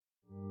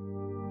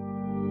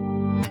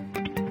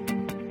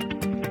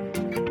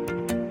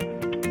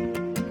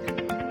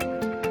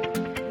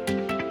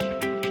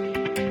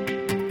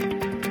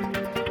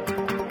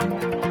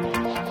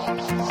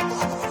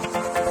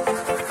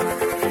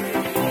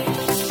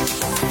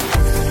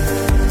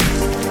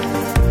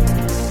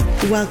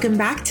Welcome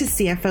back to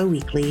CFO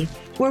Weekly,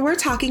 where we're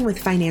talking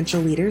with financial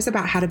leaders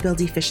about how to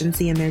build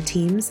efficiency in their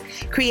teams,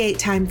 create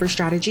time for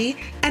strategy,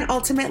 and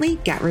ultimately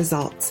get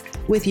results.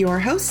 With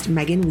your host,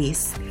 Megan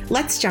Weiss.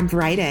 Let's jump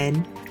right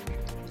in.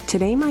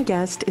 Today, my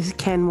guest is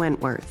Ken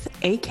Wentworth,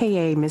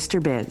 aka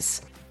Mr.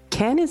 Biz.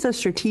 Ken is a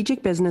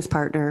strategic business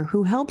partner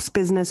who helps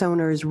business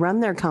owners run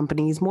their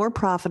companies more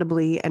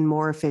profitably and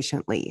more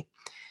efficiently.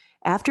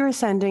 After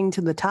ascending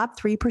to the top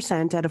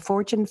 3% at a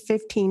Fortune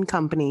 15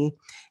 company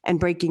and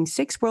breaking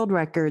 6 world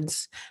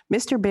records,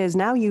 Mr. Biz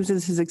now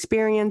uses his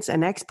experience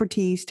and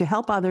expertise to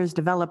help others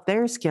develop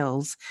their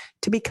skills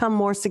to become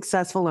more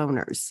successful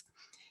owners.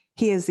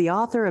 He is the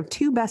author of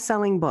 2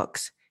 best-selling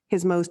books.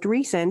 His most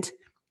recent,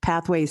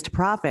 Pathways to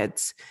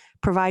Profits,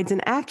 provides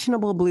an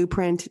actionable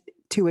blueprint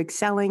to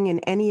excelling in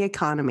any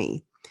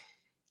economy.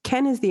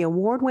 Ken is the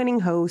award-winning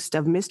host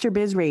of Mr.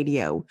 Biz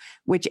Radio,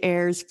 which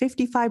airs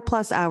 55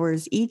 plus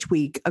hours each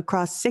week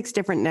across 6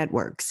 different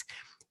networks.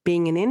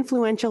 Being an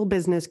influential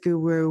business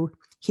guru,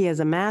 he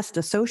has amassed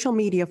a social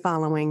media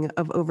following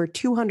of over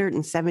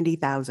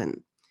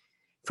 270,000.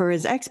 For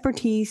his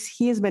expertise,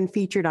 he has been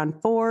featured on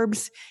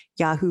Forbes,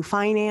 Yahoo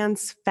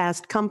Finance,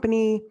 Fast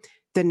Company,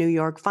 The New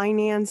York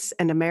Finance,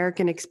 and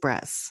American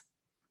Express.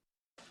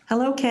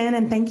 Hello, Ken,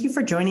 and thank you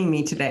for joining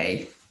me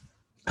today.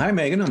 Hi,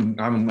 Megan.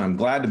 I'm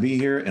glad to be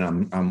here,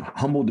 and I'm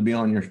humbled to be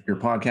on your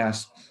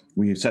podcast.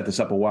 We set this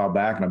up a while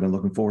back, and I've been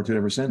looking forward to it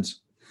ever since.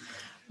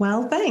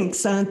 Well,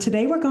 thanks.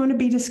 Today we're going to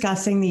be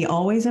discussing the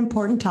always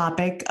important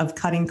topic of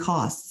cutting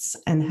costs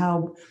and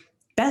how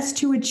best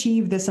to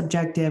achieve this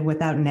objective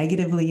without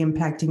negatively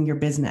impacting your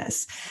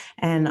business.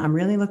 And I'm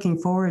really looking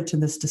forward to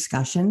this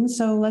discussion.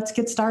 So let's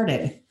get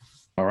started.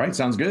 All right,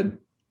 sounds good.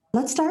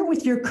 Let's start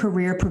with your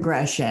career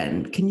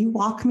progression. Can you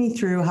walk me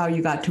through how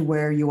you got to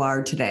where you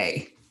are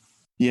today?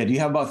 Yeah. Do you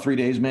have about 3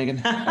 days, Megan?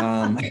 So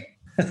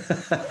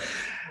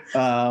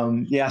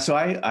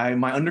I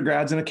my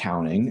undergrad's in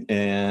accounting,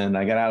 and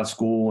I got out of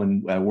school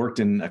and I worked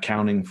in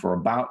accounting for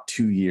about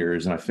 2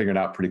 years. And I figured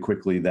out pretty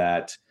quickly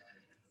that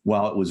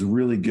while it was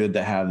really good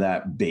to have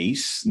that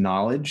base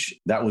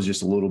knowledge, that was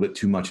just a little bit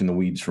too much in the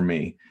weeds for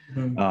me.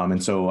 Mm-hmm.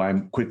 And so I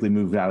quickly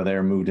moved out of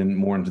there, moved in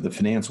more into the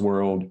finance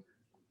world.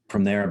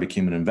 From there, I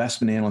became an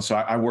investment analyst. So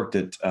I worked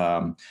at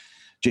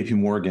JP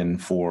Morgan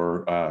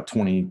for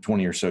 20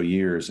 or so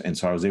years. And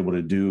so I was able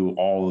to do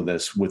all of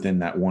this within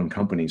that one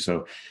company.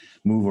 So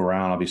move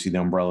around, obviously the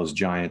umbrella is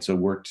giant. So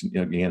worked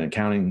again,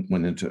 accounting,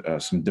 went into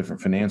some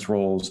different finance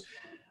roles,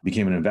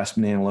 became an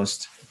investment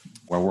analyst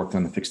where I worked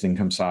on the fixed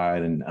income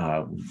side and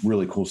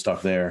really cool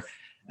stuff there.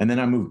 And then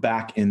I moved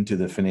back into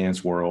the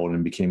finance world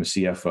and became a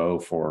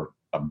CFO for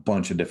a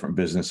bunch of different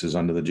businesses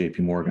under the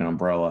JP Morgan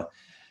umbrella.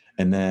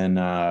 And then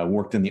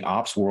worked in the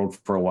ops world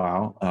for a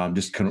while,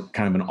 just kind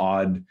of an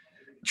odd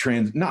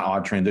not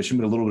odd transition,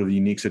 but a little bit of a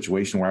unique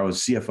situation where I was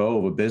CFO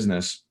of a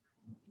business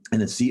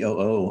and the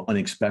COO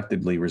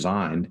unexpectedly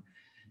resigned.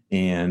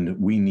 And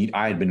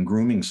I had been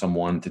grooming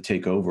someone to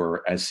take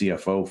over as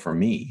CFO for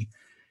me.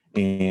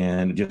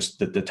 And just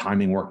that the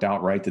timing worked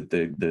out right, that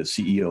the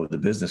CEO of the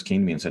business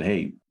came to me and said,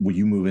 "Hey, will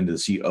you move into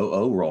the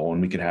COO role?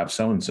 And we could have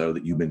so-and-so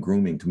that you've been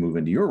grooming to move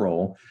into your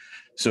role."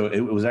 So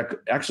it was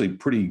actually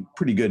pretty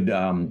good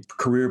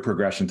career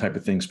progression type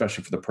of thing,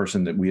 especially for the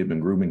person that we had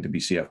been grooming to be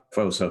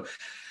CFO. So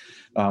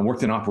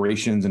worked in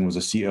operations and was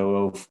a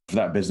COO for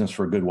that business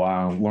for a good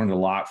while. Learned a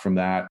lot from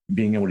that,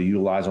 being able to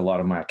utilize a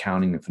lot of my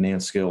accounting and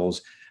finance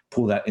skills,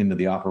 pull that into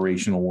the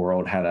operational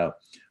world. Had a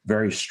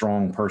very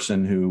strong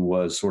person who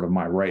was sort of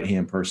my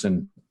right-hand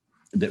person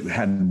that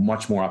had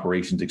much more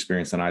operations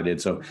experience than I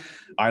did. So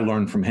I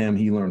learned from him.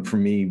 He learned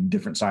from me.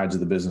 Different sides of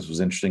the business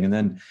was interesting. And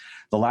then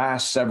the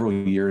last several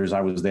years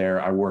I was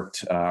there, I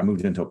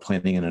moved into a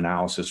planning and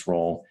analysis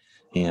role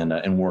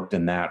and worked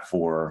in that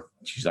for,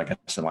 I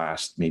guess the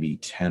last maybe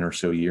 10 or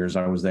so years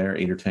I was there,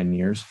 8 or 10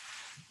 years,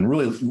 and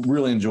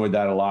really enjoyed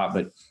that a lot.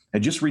 But I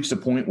just reached a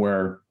point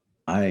where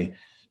I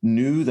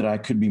knew that I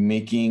could be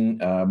making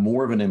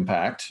more of an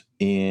impact.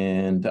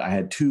 And I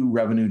had 2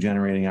 revenue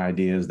generating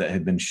ideas that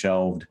had been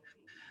shelved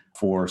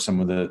for some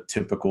of the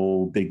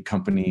typical big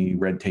company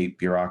red tape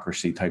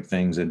bureaucracy type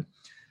things. And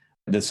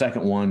the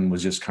second one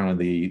was just kind of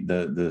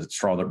the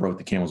straw that broke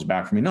the camel's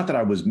back for me. Not that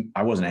I wasn't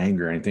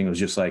angry or anything. It was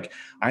just like,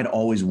 I'd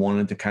always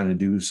wanted to kind of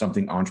do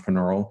something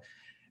entrepreneurial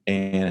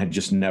and had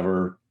just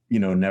never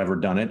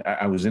done it.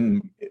 I was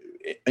in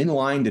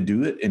line to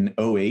do it in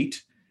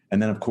 2008.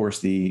 And then of course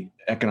the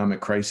economic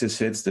crisis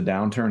hits, the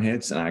downturn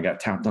hits, and I got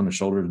tapped on the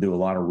shoulder to do a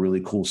lot of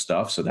really cool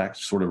stuff. So that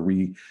sort of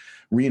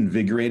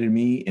reinvigorated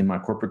me in my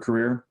corporate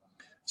career.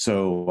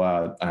 So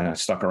I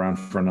stuck around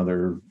for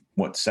another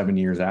 7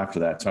 years after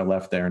that. So I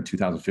left there in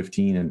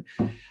 2015 and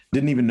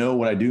didn't even know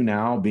what I do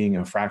now. Being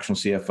a fractional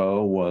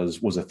CFO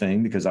was a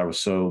thing because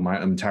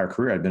my entire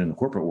career I'd been in the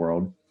corporate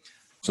world.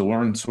 So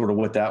learned sort of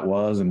what that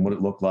was and what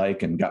it looked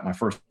like, and got my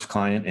first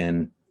client.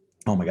 And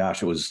oh my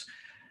gosh, it was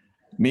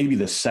maybe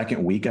the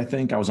second week, I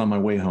think I was on my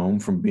way home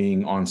from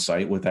being on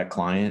site with that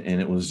client.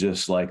 And it was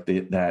just like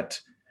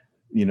that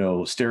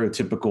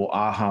stereotypical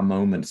aha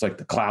moment. It's like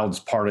the clouds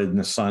parted and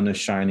the sun is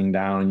shining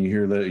down and you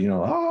hear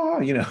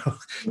it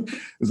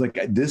was like,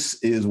 this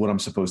is what I'm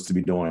supposed to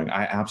be doing.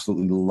 I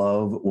absolutely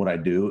love what I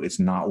do. It's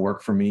not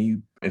work for me.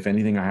 If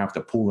anything, I have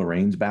to pull the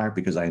reins back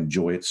because I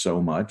enjoy it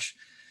so much.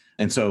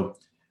 And so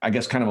I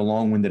guess kind of a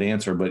long-winded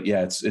answer, but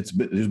yeah, there's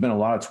been a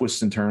lot of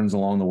twists and turns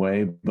along the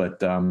way,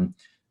 but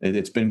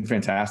it's been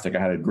fantastic. I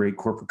had a great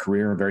corporate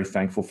career. I'm very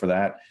thankful for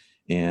that.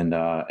 And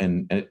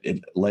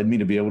it led me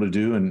to be able to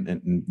do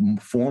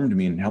and formed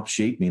me and helped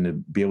shape me and to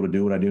be able to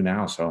do what I do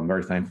now. So I'm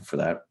very thankful for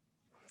that.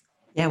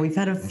 Yeah, we've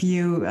had a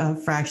few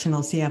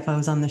fractional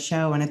CFOs on the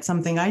show, and it's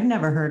something I'd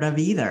never heard of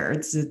either.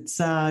 It's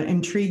an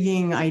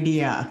intriguing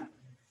idea.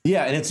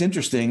 Yeah, and it's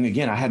interesting.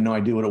 Again, I had no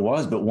idea what it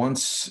was, but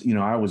once,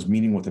 I was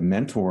meeting with a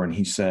mentor and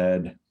he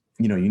said,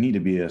 you need to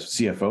be a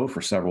CFO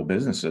for several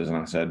businesses. And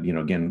I said,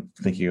 again,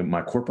 thinking of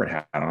my corporate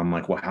hat, I'm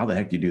like, well, how the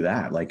heck do you do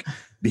that? Like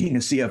being a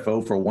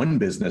CFO for one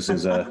business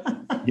is a,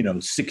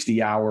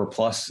 60-hour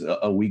plus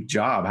a week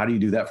job. How do you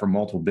do that for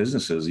multiple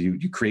businesses?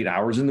 You create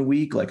hours in the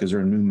week? Like, is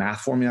there a new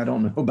math formula I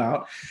don't know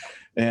about?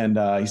 And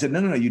he said,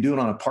 no, you do it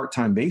on a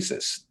part-time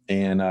basis.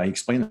 And he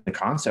explained the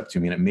concept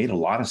to me and it made a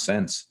lot of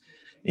sense.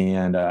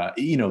 And,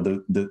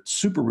 the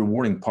super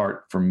rewarding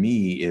part for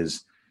me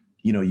is,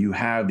 you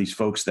have these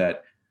folks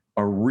that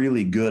are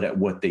really good at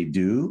what they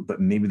do, but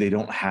maybe they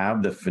don't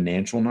have the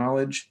financial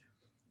knowledge.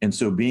 And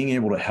so being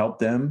able to help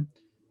them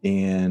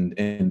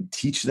and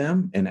teach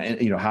them and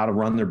how to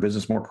run their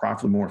business more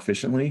profitably, more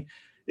efficiently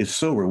is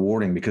so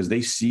rewarding because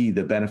they see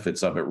the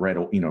benefits of it right,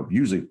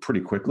 usually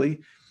pretty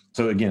quickly.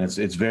 So again,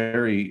 it's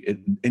very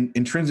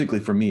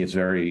intrinsically for me, it's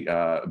very,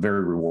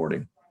 very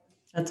rewarding.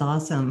 That's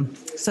awesome.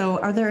 So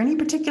are there any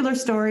particular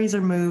stories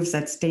or moves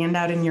that stand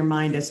out in your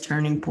mind as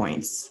turning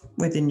points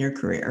within your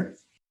career?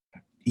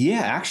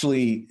 Yeah,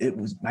 actually, it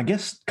was, I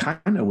guess,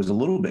 was a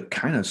little bit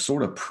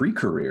sort of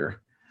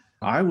pre-career.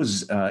 I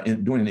was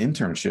doing an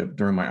internship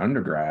during my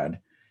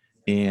undergrad,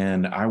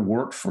 and I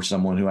worked for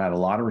someone who I had a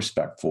lot of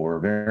respect for, a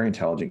very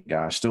intelligent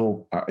guy.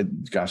 Still,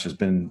 it's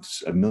been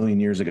a million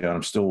years ago, and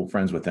I'm still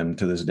friends with him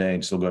to this day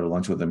and still go to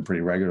lunch with him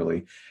pretty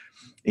regularly.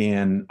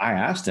 And I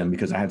asked him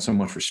because I had so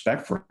much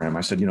respect for him.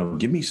 I said,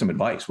 give me some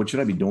advice. What should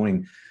I be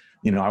doing?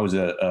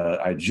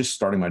 I just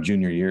started my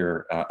junior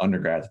year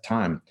undergrad at the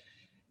time.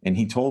 And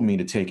he told me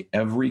to take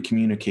every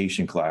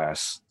communication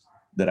class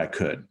that I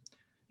could.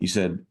 He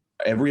said,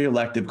 every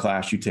elective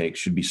class you take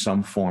should be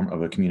some form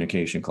of a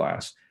communication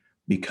class,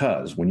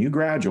 because when you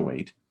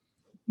graduate,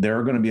 there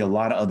are going to be a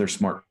lot of other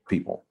smart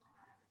people.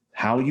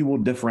 How you will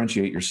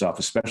differentiate yourself,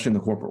 especially in the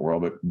corporate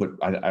world, but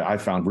I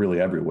found really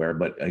everywhere,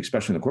 but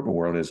especially in the corporate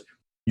world, is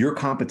your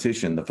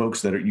competition, the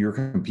folks that you're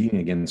competing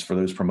against for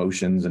those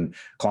promotions and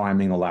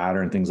climbing the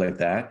ladder and things like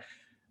that.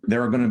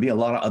 There are going to be a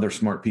lot of other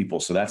smart people.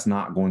 So that's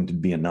not going to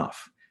be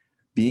enough.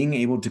 Being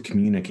able to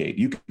communicate,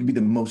 you could be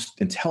the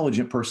most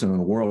intelligent person in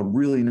the world,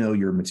 really know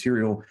your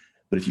material,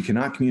 but if you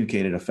cannot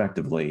communicate it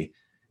effectively,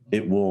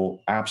 it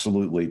will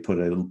absolutely put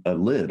a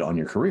lid on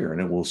your career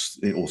and it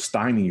will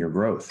stymie your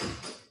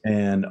growth.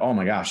 And oh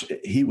my gosh,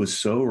 he was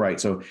so right.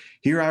 So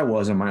here I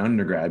was in my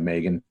undergrad,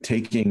 Megan,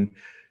 taking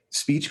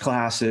speech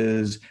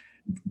classes,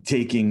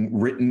 taking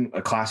written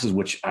classes,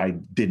 which I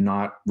did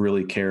not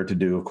really care to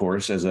do, of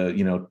course, as a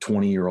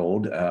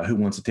 20-year-old who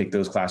wants to take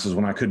those classes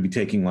when I could be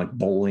taking like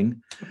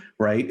bowling,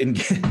 right? And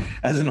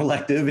as an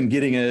elective and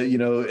getting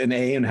an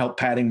A and help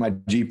padding my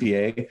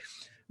GPA.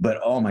 But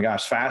oh my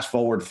gosh, fast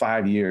forward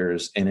 5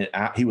 years and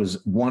he was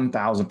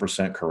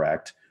 1,000%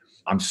 correct.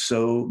 I'm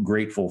so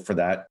grateful for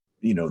that,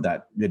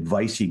 that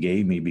advice he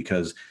gave me,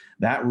 because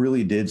that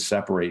really did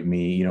separate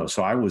me,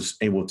 so I was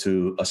able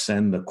to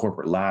ascend the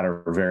corporate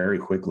ladder very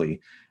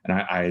quickly. And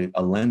I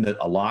lend it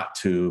a lot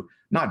to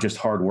not just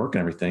hard work and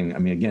everything. I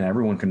mean, again,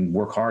 everyone can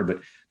work hard,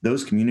 but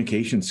those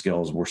communication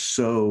skills were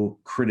so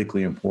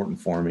critically important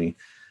for me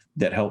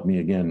that helped me.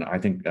 Again, I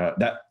think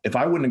that if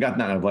I wouldn't have gotten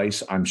that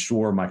advice, I'm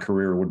sure my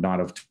career would not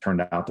have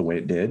turned out the way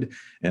it did.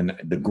 And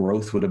the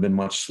growth would have been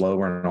much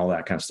slower and all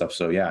that kind of stuff.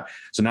 So yeah.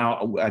 So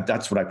now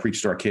that's what I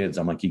preach to our kids.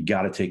 I'm like, you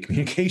got to take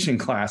communication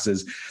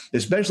classes,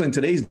 especially in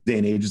today's day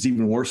and age. It's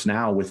even worse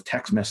now with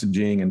text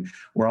messaging, and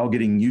we're all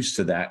getting used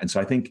to that. And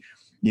so I think,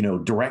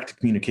 direct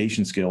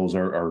communication skills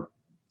are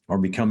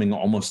becoming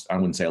almost, I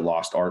wouldn't say a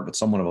lost art, but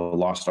somewhat of a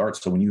lost art.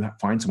 So when you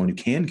find someone who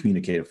can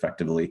communicate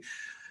effectively,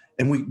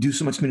 and we do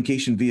so much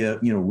communication via,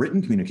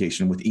 written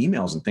communication with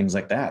emails and things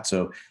like that.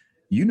 So,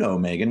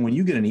 Megan, when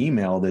you get an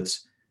email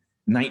that's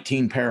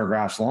 19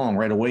 paragraphs long,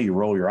 right away you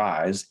roll your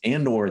eyes,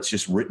 or it's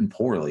just written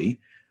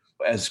poorly,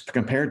 as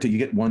compared to you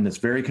get one that's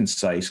very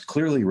concise,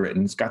 clearly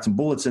written. It's got some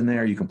bullets in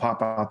there. You can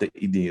pop out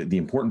the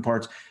important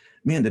parts.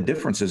 Man, the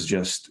difference is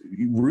just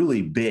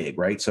really big,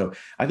 right? So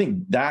I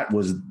think that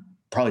was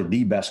probably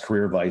the best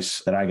career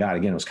advice that I got.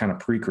 Again, it was kind of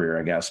pre-career,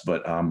 I guess,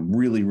 but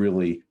really,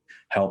 really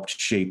helped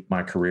shape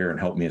my career and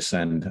help me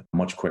ascend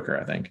much quicker,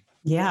 I think.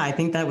 Yeah, I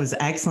think that was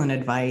excellent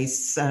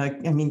advice.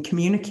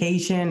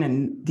 Communication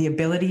and the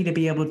ability to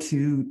be able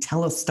to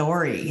tell a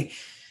story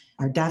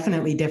are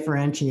definitely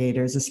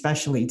differentiators,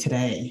 especially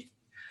today.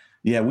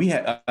 Yeah, we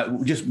had,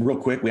 just real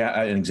quick, we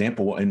had an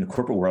example in the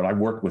corporate world. I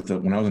worked with,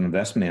 when I was an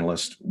investment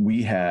analyst,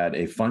 we had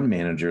a fund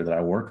manager that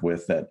I worked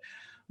with that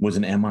was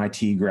an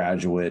MIT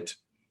graduate,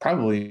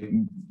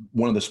 probably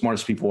one of the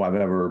smartest people I've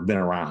ever been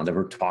around,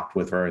 ever talked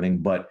with or anything,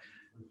 but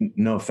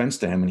no offense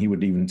to him. And he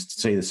would even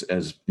say this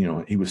as,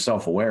 he was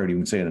self-aware. He'd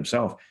even say it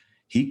himself.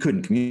 He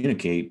couldn't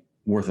communicate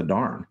worth a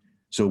darn.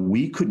 So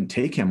we couldn't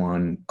take him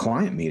on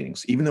client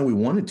meetings, even though we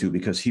wanted to,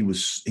 because he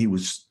was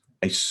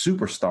a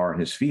superstar in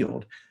his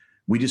field.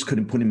 We just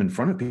couldn't put him in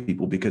front of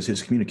people because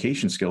his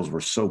communication skills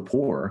were so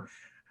poor.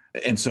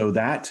 And so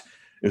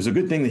it was a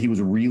good thing that he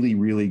was really,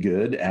 really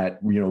good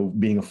at,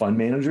 being a fund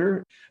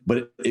manager,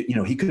 but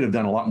he could have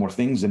done a lot more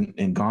things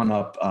and gone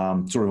up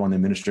sort of on the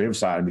administrative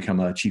side and become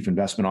a chief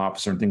investment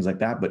officer and things like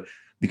that. But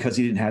because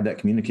he didn't have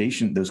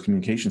those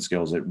communication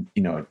skills,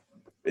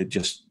 it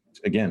just,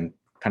 again,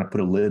 kind of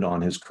put a lid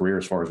on his career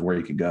as far as where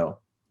he could go.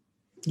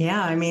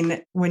 Yeah. I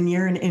mean, when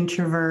you're an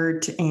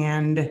introvert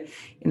and,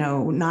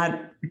 not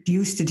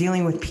used to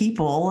dealing with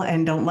people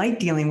and don't like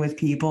dealing with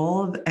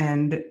people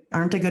and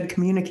aren't a good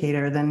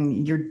communicator,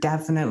 then you're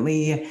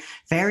definitely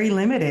very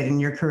limited in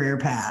your career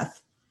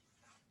path.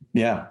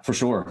 Yeah, for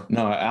sure.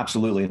 No,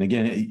 absolutely. And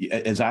again,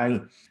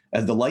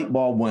 as the light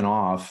bulb went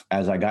off,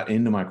 as I got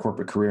into my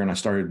corporate career and I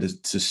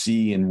started to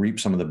see and reap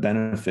some of the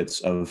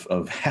benefits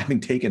of having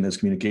taken those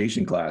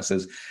communication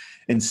classes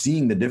and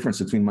seeing the difference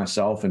between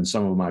myself and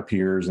some of my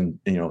peers and,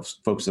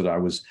 folks that I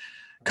was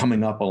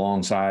coming up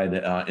alongside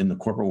in the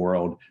corporate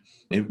world,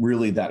 it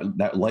really,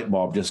 that light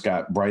bulb just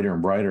got brighter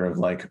and brighter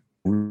of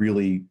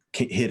really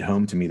hit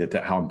home to me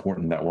that how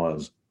important that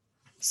was.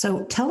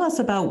 So tell us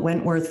about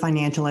Wentworth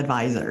Financial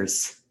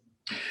Advisors.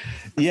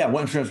 Yeah,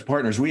 Wentworth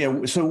Partners.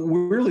 So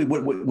really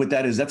what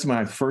that is, that's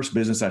my first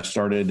business I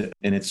started,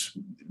 and it's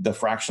the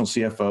fractional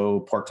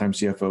CFO, part-time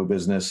CFO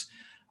business.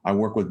 I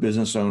work with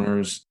business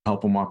owners,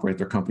 help them operate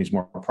their companies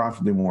more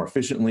profitably, more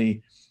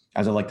efficiently.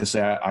 As I like to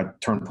say, I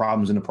turn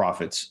problems into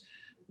profits.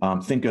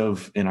 Think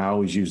of, and I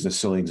always use this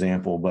silly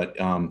example, but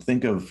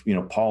think of,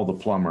 Paul the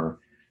plumber,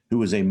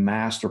 who is a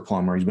master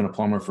plumber. He's been a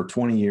plumber for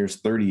 20 years,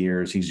 30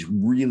 years. He's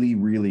really,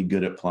 really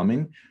good at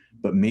plumbing,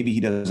 but maybe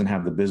he doesn't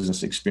have the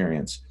business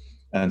experience.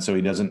 And so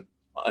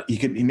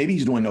maybe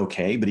he's doing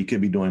okay, but he could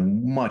be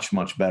doing much,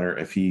 much better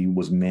if he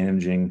was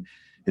managing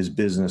his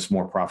business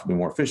more profitably,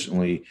 more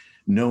efficiently,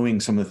 knowing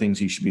some of the things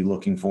he should be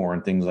looking for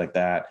and things like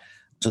that.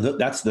 So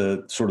that's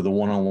the sort of the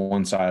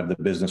one-on-one side of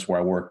the business where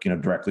I work,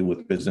 directly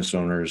with business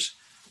owners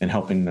and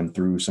helping them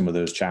through some of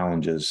those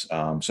challenges.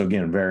 So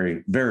again,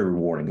 very, very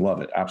rewarding.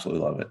 Love it.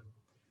 Absolutely love it.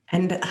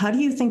 And how do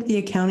you think the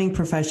accounting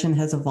profession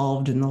has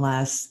evolved in the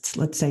last,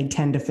 let's say,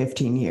 10 to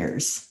 15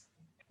 years?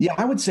 Yeah,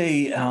 I would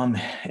say,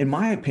 in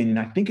my opinion,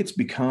 I think it's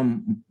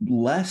become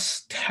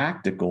less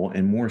tactical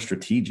and more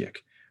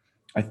strategic.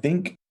 I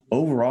think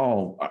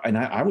overall, and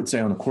I would say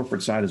on the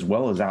corporate side as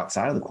well as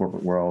outside of the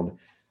corporate world,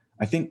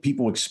 I think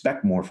people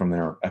expect more from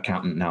their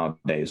accountant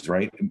nowadays,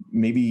 right?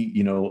 Maybe,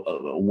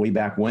 way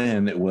back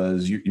when it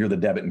was you're the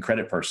debit and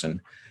credit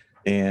person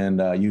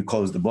and you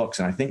close the books.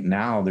 And I think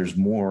now there's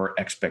more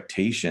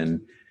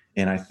expectation.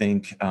 And I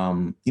think,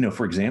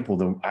 for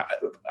example,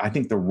 I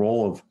think the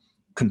role of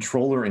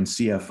controller and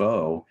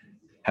CFO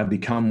have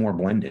become more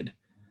blended.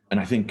 And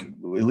I think,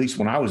 at least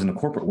when I was in the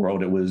corporate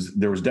world,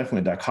 there was definitely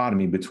a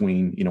dichotomy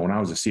between, when I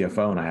was a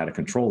CFO and I had a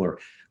controller,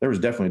 there was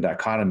definitely a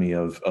dichotomy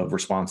of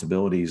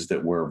responsibilities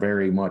that were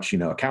very much,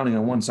 accounting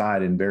on one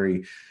side and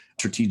very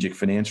strategic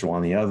financial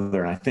on the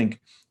other. And I think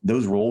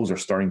those roles are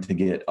starting to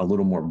get a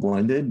little more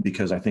blended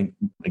because I think,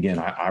 again,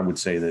 I would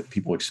say that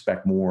people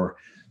expect more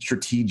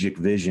strategic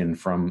vision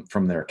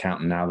from their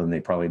accountant now than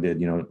they probably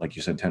did, like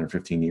you said, 10 or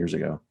 15 years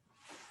ago.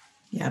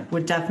 Yeah,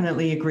 would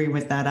definitely agree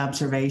with that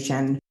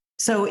observation.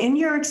 So in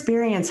your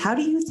experience, how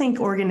do you think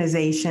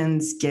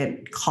organizations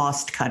get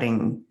cost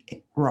cutting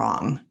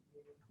wrong?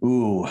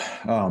 Ooh,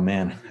 oh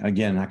man.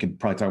 Again, I could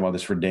probably talk about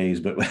this for days,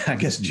 but I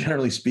guess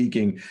generally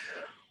speaking,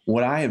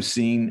 what I have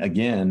seen,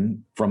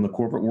 again, from the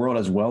corporate world,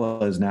 as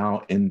well as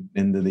now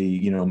into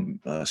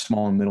the,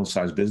 small and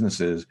middle-sized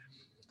businesses,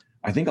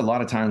 I think a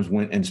lot of times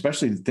and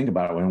especially think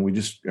about it when we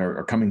just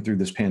are coming through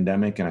this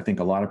pandemic, and I think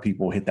a lot of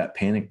people hit that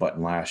panic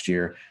button last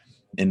year.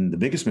 And the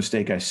biggest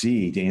mistake I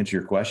see, to answer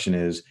your question,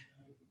 is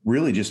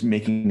really just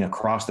making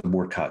across the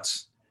board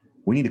cuts.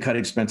 We need to cut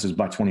expenses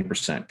by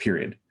 20%,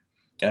 period.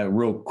 A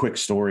real quick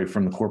story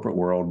from the corporate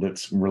world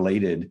that's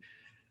related.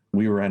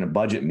 We were at a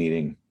budget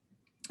meeting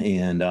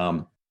and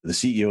the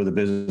CEO of the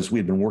business, we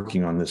had been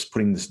working on this,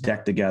 putting this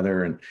deck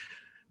together, and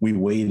we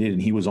waited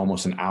and he was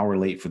almost an hour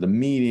late for the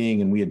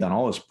meeting. And we had done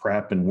all this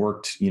prep and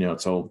worked, 16,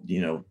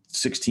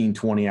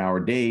 20-hour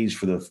days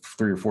for the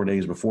 3 or 4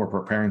 days before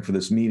preparing for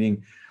this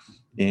meeting.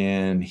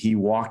 And he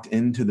walked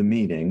into the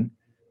meeting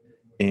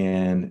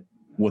and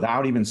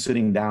without even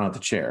sitting down at the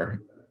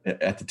chair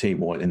at the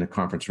table in the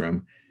conference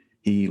room,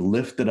 he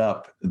lifted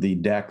up the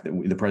deck,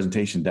 the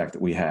presentation deck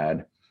that we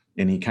had,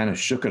 and he kind of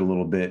shook it a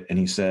little bit. And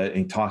he said, and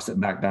he tossed it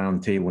back down on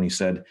the table. And he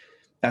said,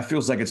 "That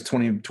feels like it's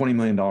 $20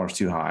 million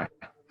too high."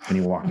 And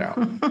he walked out.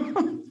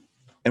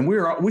 And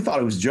we thought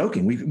he was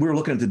joking. We were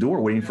looking at the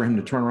door waiting for him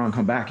to turn around and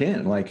come back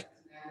in.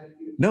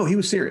 No, he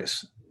was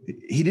serious.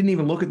 He didn't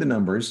even look at the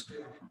numbers.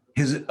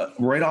 his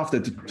right off the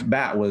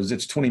bat was,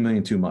 it's $20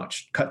 million too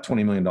much, cut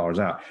 $20 million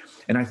out.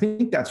 And I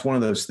think that's one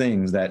of those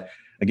things that,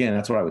 again,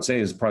 that's what I would say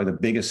is probably the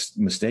biggest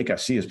mistake I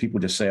see is people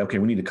just say, okay,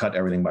 we need to cut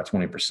everything by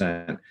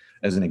 20%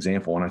 as an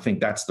example. And I think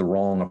that's the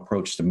wrong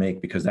approach to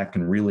make, because that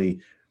can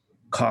really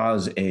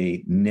cause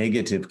a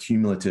negative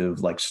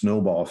cumulative like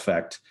snowball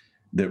effect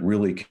that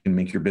really can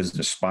make your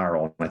business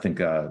spiral. And I think,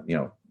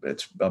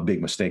 it's a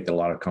big mistake that a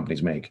lot of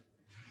companies make.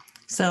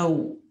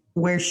 So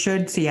where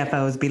should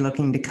CFOs be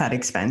looking to cut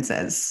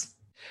expenses?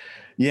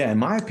 Yeah, in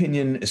my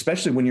opinion,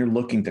 especially when you're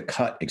looking to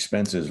cut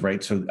expenses,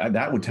 right? So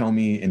that would tell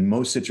me in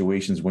most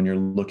situations when you're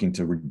looking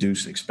to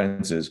reduce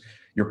expenses,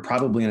 you're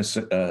probably in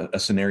a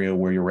scenario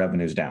where your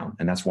revenue is down,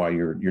 and that's why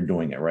you're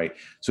doing it, right?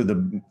 So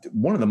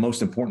one of the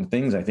most important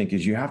things I think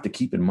is you have to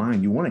keep in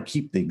mind, you want to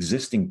keep the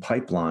existing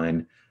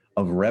pipeline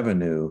of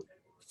revenue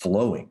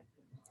flowing.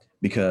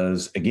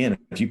 Because again,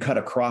 if you cut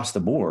across the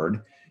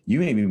board, you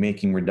may be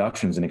making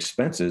reductions in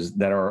expenses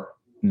that are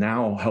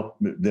now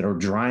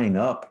drying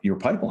up your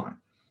pipeline.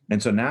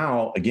 And so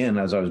now, again,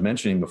 as I was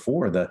mentioning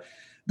before,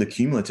 the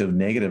cumulative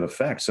negative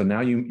effect. So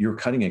now you're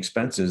cutting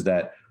expenses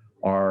that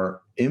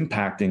are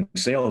impacting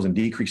sales and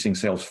decreasing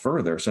sales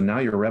further. So now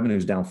your revenue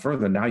is down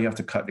further. Now you have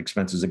to cut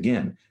expenses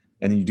again.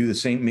 And then you do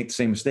make the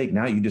same mistake.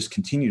 Now you just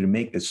continue to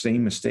make the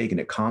same mistake,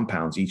 and it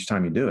compounds each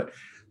time you do it.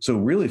 So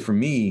really for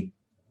me,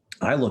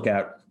 I look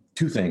at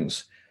two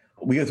things.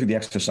 We go through the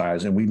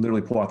exercise and we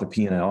literally pull out the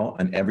P&L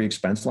on every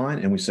expense line,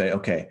 and we say,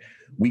 okay,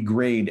 we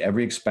grade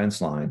every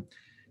expense line.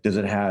 Does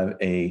it have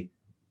a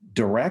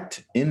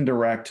direct,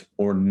 indirect,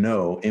 or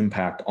no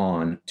impact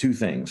on two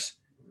things: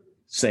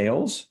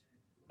 sales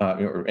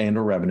or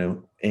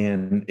revenue,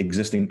 and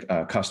existing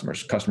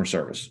customers, customer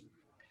service?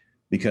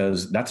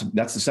 Because that's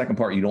the second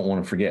part you don't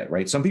want to forget,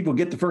 right? Some people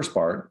get the first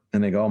part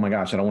and they go, oh my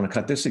gosh, I don't want to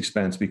cut this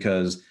expense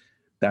because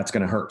that's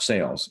going to hurt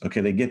sales.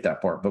 Okay, they get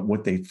that part. But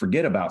what they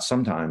forget about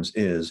sometimes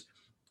is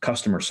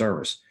customer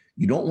service.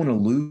 You don't want to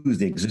lose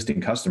the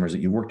existing customers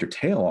that you worked your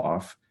tail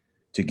off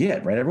to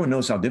get, right? Everyone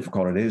knows how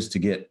difficult it is to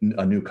get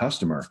a new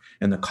customer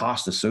and the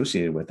cost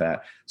associated with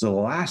that. So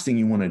the last thing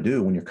you want to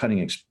do when you're cutting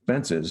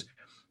expenses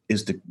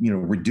is to,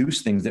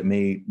 reduce things that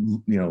may,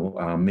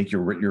 make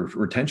your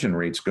retention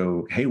rates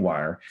go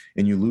haywire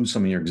and you lose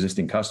some of your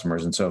existing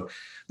customers. And so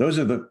those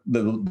are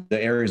the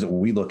areas that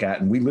we look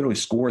at, and we literally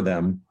score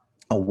them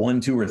a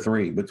 1, 2, or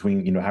 3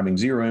 between, having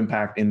zero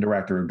impact,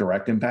 indirect, or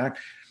direct impact.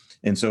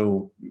 And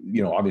so,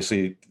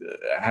 obviously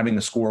having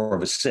a score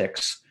of a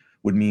 6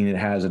 would mean it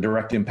has a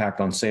direct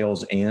impact on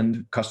sales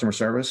and customer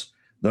service.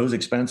 Those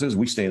expenses,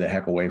 we stay the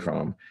heck away from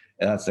them.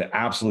 And that's the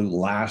absolute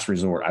last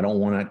resort. I don't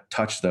want to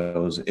touch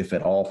those if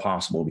at all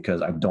possible,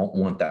 because I don't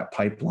want that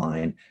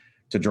pipeline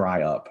to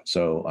dry up.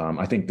 So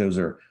I think those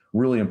are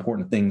really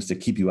important things to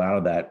keep you out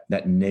of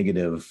that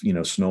negative,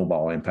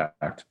 snowball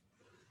impact.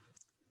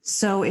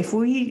 So if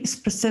we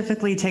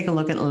specifically take a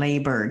look at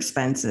labor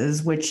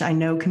expenses, which I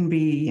know can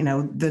be,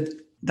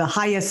 the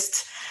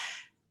highest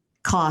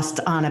cost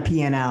on a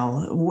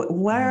P&L,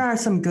 where are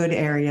some good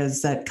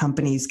areas that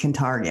companies can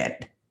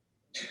target?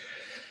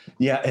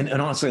 Yeah. And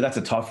honestly, that's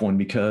a tough one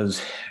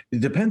because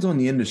it depends on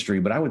the industry,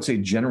 but I would say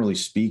generally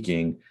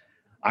speaking,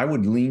 I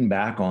would lean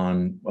back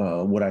on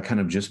what I kind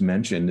of just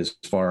mentioned as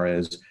far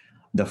as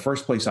the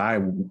first place I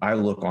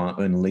look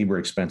on in labor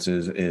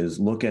expenses is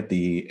look at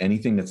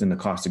anything that's in the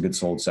cost of goods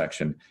sold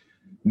section.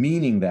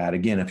 Meaning that,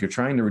 again, if you're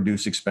trying to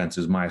reduce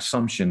expenses, my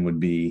assumption would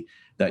be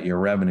that your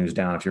revenue's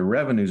down. If your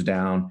revenue's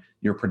down,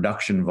 your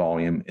production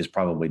volume is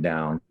probably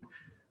down.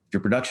 If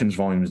your production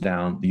volume is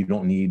down, you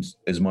don't need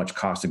as much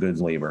cost of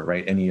goods labor,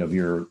 right? Any of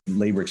your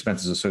labor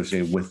expenses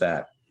associated with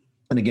that.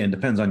 And again, it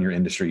depends on your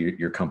industry,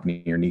 your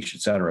company, your niche,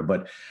 et cetera.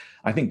 But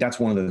I think that's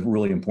one of the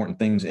really important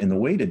things. And the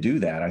way to do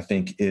that, I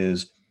think,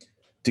 is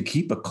to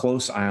keep a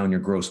close eye on your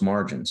gross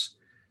margins.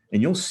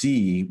 And you'll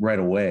see right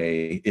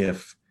away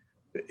if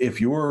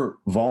your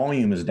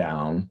volume is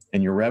down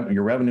and your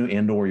revenue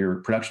and or your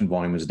production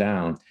volume is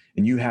down,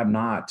 and you have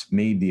not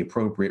made the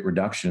appropriate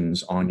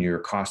reductions on your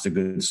cost of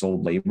goods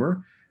sold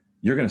labor,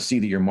 you're going to see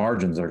that your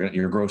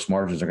gross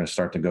margins are going to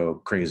start to go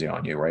crazy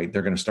on you, right?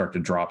 They're going to start to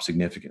drop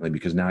significantly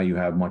because now you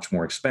have much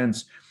more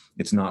expense.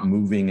 It's not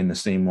moving in the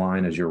same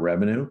line as your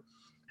revenue.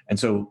 And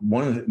so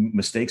one of the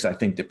mistakes I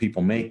think that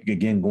people make,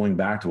 again, going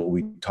back to what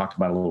we talked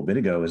about a little bit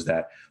ago, is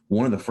that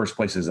one of the first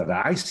places that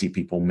I see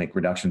people make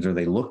reductions, or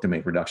they look to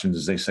make reductions,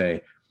 is they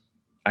say,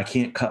 I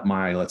can't cut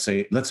my, let's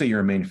say you're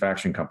a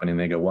manufacturing company, and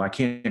they go, well, I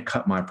can't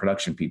cut my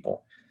production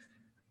people,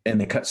 and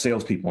they cut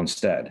salespeople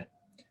instead.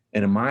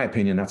 And in my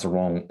opinion, that's the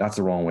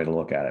wrong way to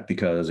look at it,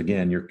 because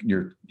again,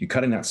 you're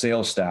cutting that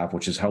sales staff,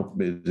 which is going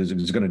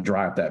to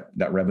drive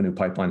that revenue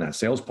pipeline, that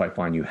sales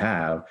pipeline you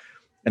have,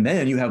 and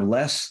then you have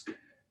less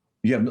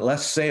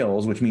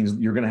sales, which means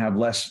you're going to have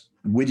less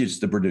widgets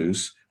to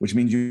produce, which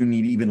means you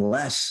need even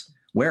less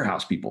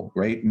warehouse people,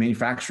 right?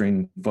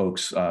 Manufacturing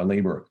folks,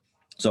 labor.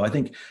 So I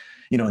think,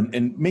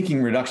 and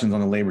making reductions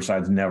on the labor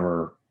side is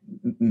never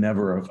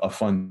a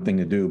fun thing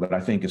to do. But I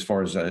think as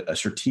far as a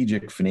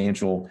strategic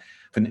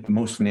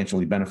most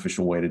financially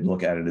beneficial way to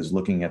look at it is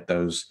looking at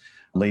those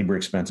labor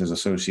expenses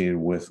associated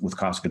with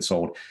cost of goods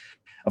sold.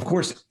 Of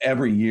course,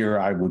 every year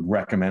I would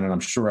recommend, and I'm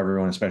sure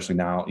everyone, especially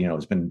now,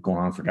 it's been going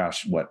on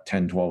for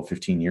 10, 12,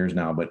 15 years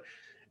now, but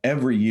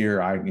every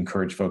year I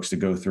encourage folks to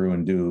go through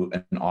and do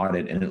an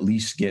audit and at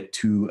least get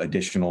 2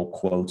 additional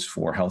quotes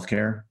for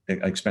healthcare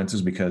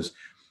expenses, because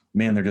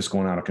man, they're just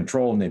going out of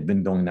control, and they've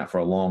been doing that for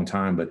a long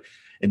time. But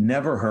it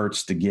never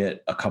hurts to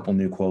get a couple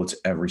new quotes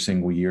every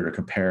single year to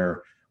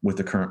compare with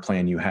the current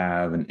plan you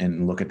have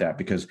and look at that,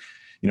 because,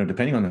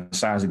 depending on the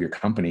size of your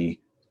company,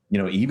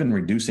 even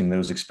reducing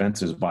those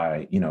expenses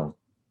by,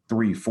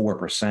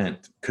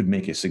 3-4% could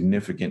make a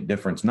significant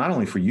difference, not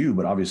only for you,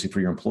 but obviously for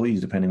your employees,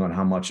 depending on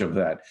how much of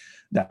that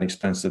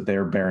expense that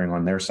they're bearing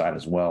on their side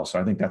as well. So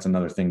I think that's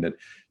another thing that,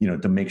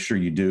 to make sure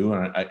you do.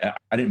 And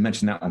I didn't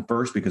mention that one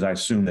first because I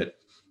assume that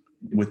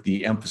with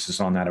the emphasis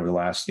on that over the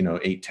last,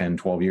 8, 10,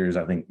 12 years,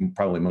 I think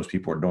probably most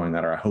people are doing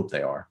that, or I hope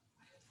they are.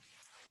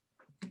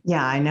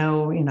 Yeah, I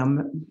know,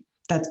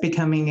 that's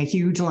becoming a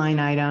huge line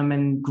item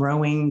and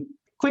growing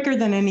quicker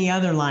than any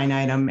other line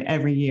item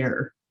every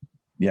year.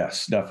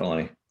 Yes,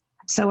 definitely.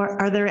 So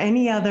are there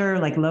any other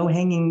like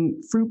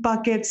low-hanging fruit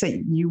buckets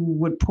that you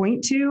would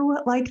point to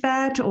like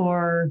that?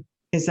 Or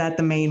is that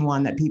the main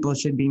one that people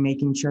should be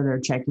making sure they're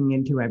checking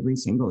into every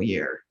single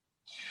year?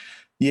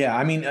 Yeah,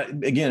 I mean,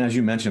 again, as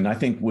you mentioned, I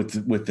think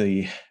with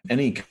the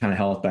any kind of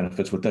health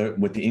benefits, with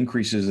the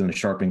increases and the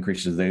sharp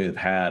increases they've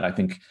had, I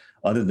think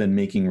other than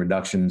making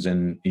reductions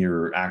in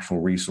your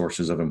actual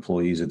resources of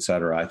employees, et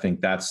cetera, I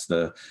think that's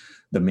the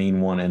main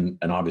one.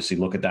 And obviously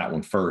look at that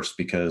one first,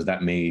 because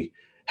that may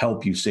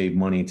help you save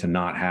money to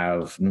not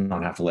have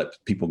to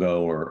let people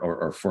go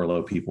or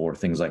furlough people or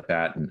things like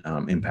that,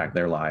 and impact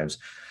their lives.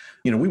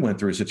 We went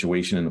through a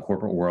situation in the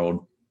corporate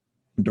world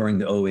during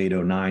the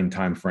 08-09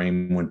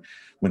 timeframe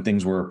when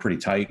things were pretty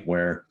tight,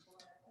 where,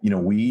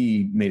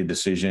 we made a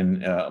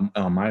decision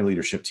on my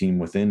leadership team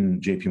within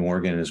JP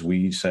Morgan, as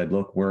we said,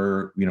 look,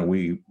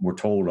 we were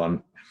told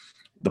on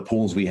the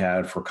pools we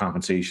had for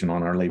compensation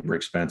on our labor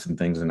expense and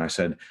things. And I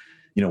said,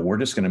 we're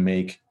just going to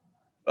make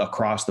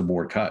across the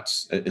board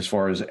cuts as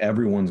far as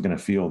everyone's going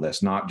to feel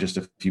this, not just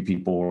a few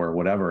people or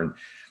whatever. And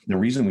the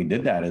reason we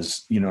did that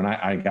is, and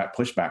I got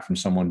pushback from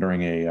someone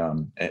during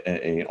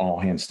a all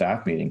hands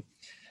staff meeting.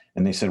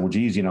 And they said, well,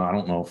 geez, I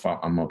don't know if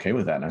I'm okay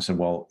with that. And I said,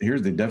 well,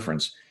 here's the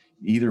difference.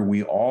 Either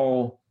we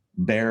all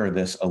bear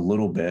this a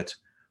little bit,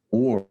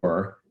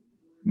 or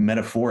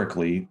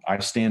metaphorically, I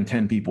stand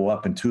 10 people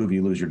up and 2 of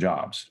you lose your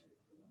jobs.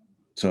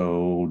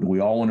 So do we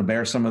all want to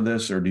bear some of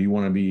this, or do you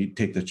want to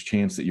take the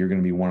chance that you're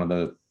going to be one of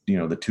the,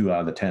 the 2 out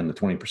of the 10, the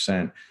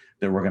 20%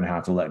 that we're going to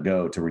have to let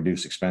go to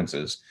reduce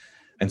expenses?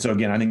 And so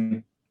again, I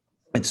think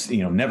it's,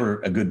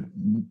 never a good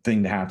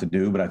thing to have to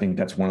do, but I think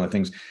that's one of the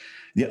things.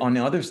 On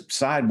the other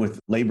side with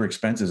labor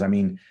expenses, I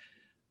mean,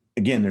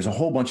 again, there's a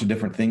whole bunch of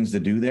different things to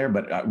do there,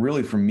 but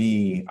really for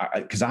me,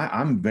 because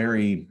I'm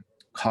very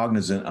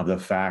cognizant of the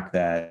fact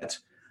that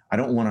I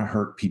don't want to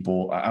hurt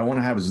people. I want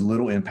to have as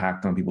little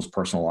impact on people's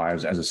personal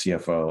lives as a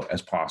CFO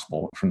as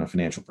possible from the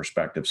financial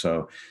perspective.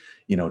 So,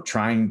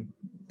 trying,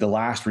 the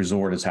last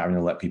resort is having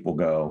to let people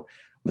go.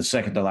 The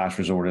second to last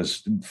resort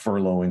is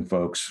furloughing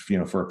folks,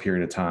 for a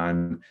period of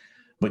time.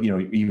 But,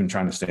 even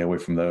trying to stay away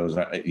from those,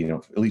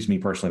 at least me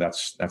personally,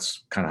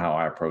 that's kind of how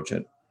I approach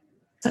it.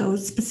 So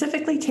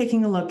specifically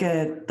taking a look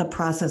at the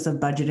process of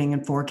budgeting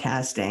and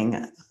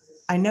forecasting,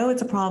 I know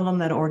it's a problem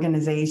that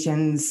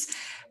organizations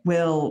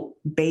will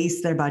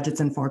base their budgets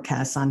and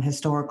forecasts on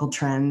historical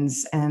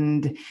trends,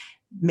 and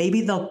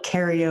maybe they'll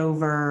carry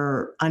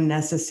over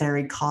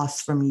unnecessary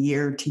costs from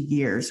year to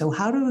year. So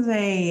how do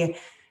they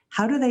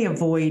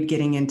avoid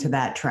getting into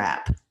that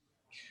trap?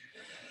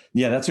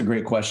 Yeah, that's a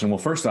great question. Well,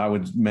 first I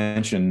would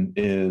mention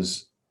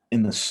is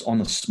on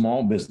the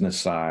small business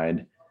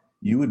side,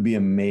 you would be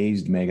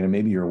amazed, Megan, and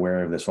maybe you're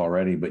aware of this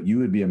already, but you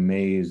would be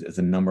amazed at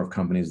the number of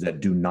companies that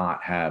do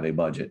not have a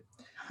budget.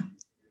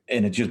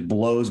 And it just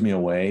blows me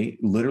away.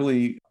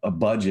 Literally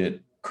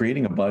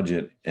creating a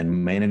budget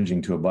and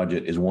managing to a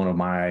budget is one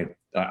of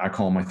I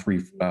call them my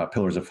 3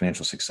 pillars of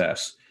financial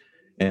success.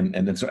 And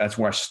then so that's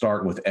where I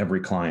start with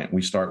every client.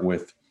 We start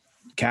with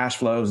cash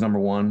flows, number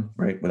 1,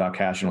 right? Without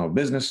cash, you don't have a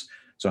business.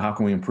 So how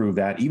can we improve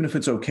that? Even if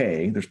it's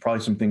okay, there's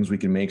probably some things we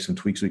can make, some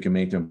tweaks we can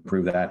make to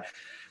improve that.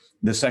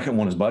 The second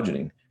one is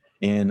budgeting.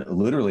 And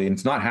literally, and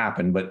it's not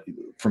happened, but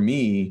for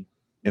me,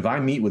 if I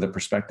meet with a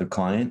prospective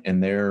client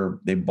and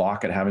they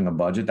balk at having a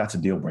budget, that's a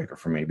deal breaker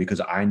for me,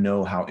 because I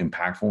know how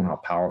impactful and how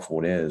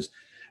powerful it is.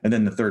 And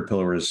then the third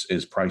pillar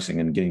is pricing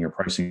and getting your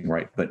pricing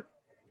right. But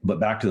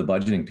back to the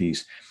budgeting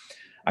piece,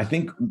 I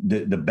think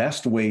the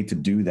best way to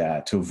do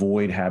that, to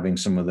avoid having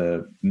some of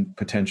the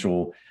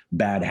potential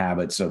bad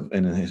habits and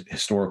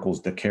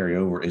historicals that carry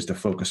over, is to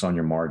focus on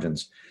your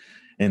margins.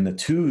 And the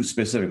 2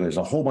 specifically, there's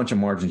a whole bunch of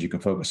margins you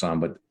can focus on,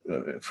 but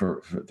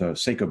for the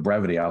sake of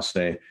brevity, I'll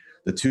say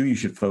the 2 you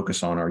should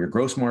focus on are your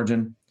gross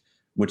margin,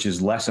 which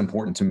is less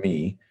important to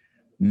me.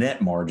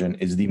 Net margin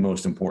is the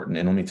most important.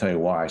 And let me tell you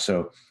why.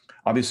 So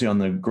obviously on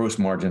the gross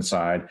margin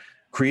side,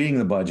 creating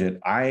the budget,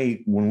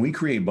 when we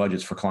create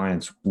budgets for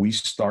clients, we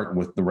start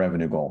with the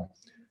revenue goal.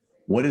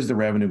 What is the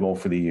revenue goal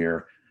for the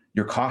year?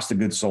 Your cost of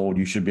goods sold,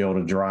 you should be able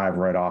to drive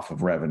right off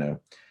of revenue.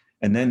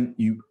 And then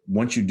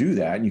once you do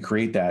that and you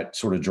create that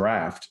sort of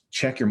draft,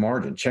 check your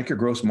margin, check your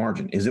gross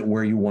margin. Is it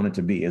where you want it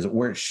to be? Is it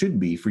where it should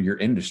be for your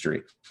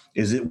industry?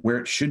 Is it where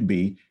it should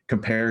be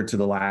compared to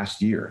the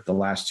last year, the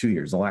last 2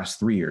 years, the last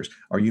 3 years?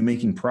 Are you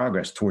making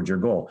progress towards your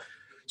goal?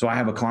 So I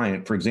have a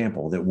client, for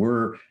example, that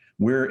we're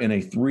in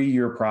a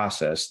 3-year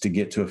process to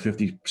get to a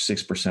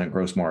 56%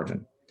 gross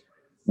margin.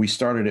 We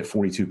started at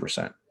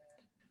 42%.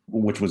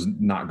 Which was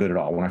not good at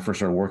all. When I first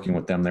started working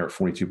with them, they were at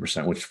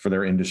 42%, which for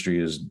their industry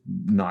is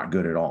not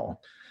good at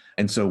all.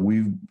 And so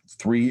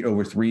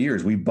over 3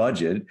 years, we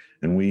budget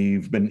and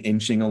we've been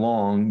inching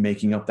along,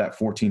 making up that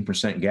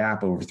 14%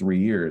 gap over 3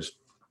 years.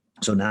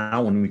 So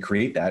now when we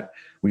create that,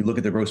 we look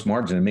at the gross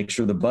margin and make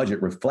sure the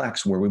budget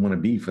reflects where we want to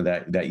be for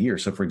that year.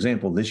 So for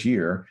example, this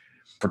year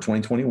for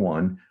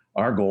 2021,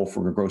 our goal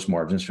for gross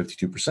margin is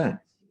 52%.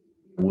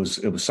 It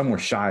was somewhere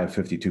shy of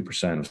 52%,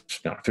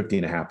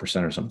 50.5%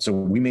 or something. So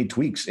we made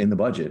tweaks in the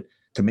budget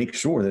to make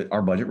sure that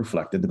our budget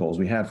reflected the goals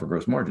we had for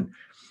gross margin.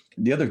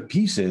 The other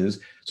piece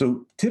is,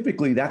 so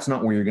typically that's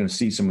not where you're going to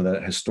see some of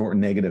the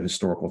negative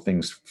historical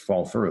things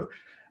fall through.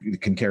 It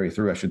can carry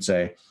through, I should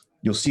say.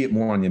 You'll see it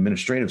more on the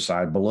administrative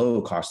side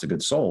below cost of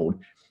goods sold.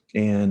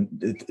 And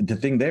the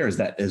thing there is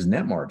that is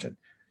net margin.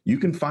 You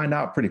can find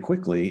out pretty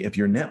quickly if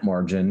your net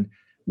margin,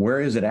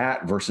 where is it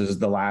at versus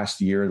the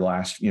last year, the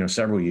last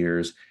several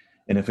years.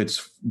 And if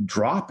it's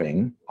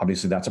dropping,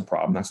 obviously that's a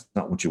problem. That's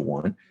not what you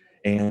want.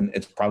 And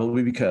it's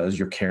probably because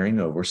you're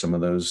carrying over some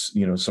of those,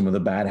 some of the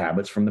bad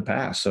habits from the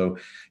past. So,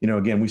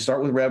 again, we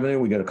start with revenue,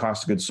 we go to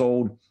cost of goods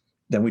sold,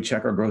 then we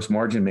check our gross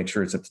margin, make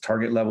sure it's at the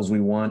target levels we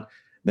want.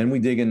 Then we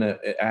dig into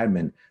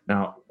admin.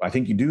 Now, I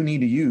think you do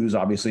need to use,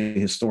 obviously,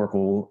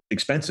 historical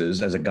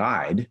expenses as a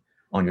guide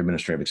on your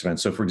administrative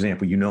expense. So, for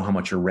example, how how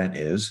much your rent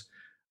is,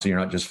 so you're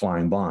not just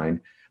flying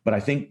blind. But I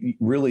think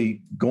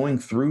really going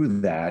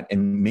through that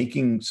and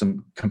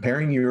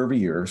comparing year over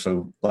year,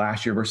 so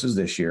last year versus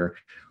this year,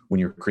 when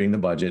you're creating the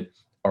budget,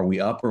 are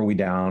we up or are we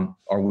down?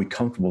 Are we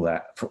comfortable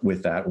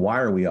with that? Why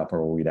are we up or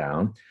are we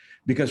down?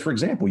 Because, for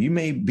example, you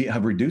may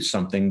have reduced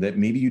something that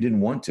maybe you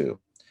didn't want to,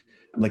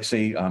 like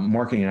say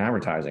marketing and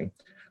advertising.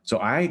 So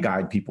I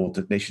guide people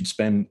they should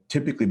spend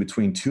typically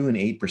between 2 and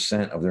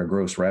 8% of their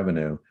gross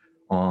revenue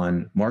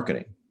on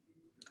marketing.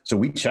 So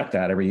we check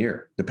that every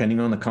year, depending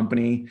on the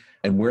company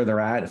and where they're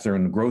at. If they're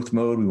in growth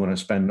mode, we want to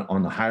spend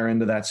on the higher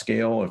end of that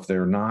scale. If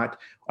they're not,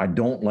 I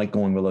don't like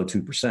going below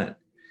 2%,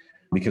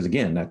 because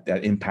again,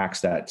 that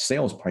impacts that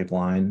sales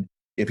pipeline.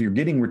 If you're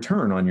getting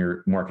return on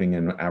your marketing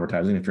and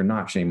advertising, if you're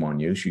not, shame on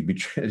you. You should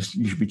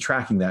be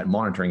tracking that,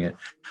 monitoring it.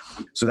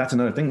 So that's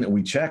another thing that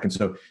we check. And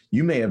so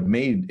you may have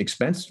made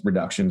expense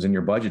reductions in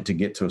your budget to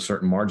get to a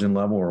certain margin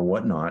level or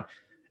whatnot.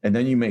 And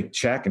then you may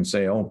check and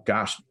say, oh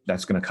gosh,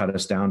 that's going to cut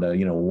us down to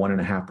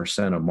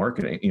 1.5%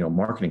 of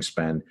marketing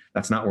spend.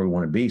 That's not where we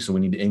want to be. So we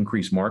need to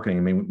increase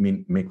marketing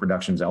and make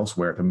reductions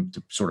elsewhere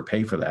to sort of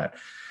pay for that.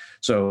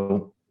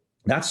 So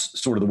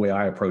that's sort of the way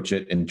I approach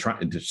it, and try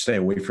to stay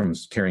away from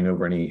carrying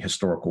over any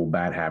historical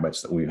bad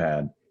habits that we've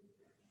had.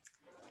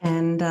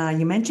 And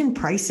you mentioned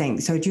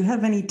pricing. So do you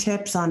have any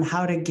tips on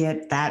how to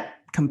get that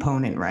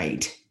component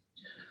right?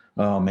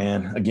 Oh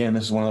man, again,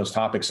 this is one of those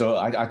topics. So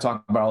I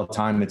talk about all the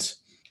time. It's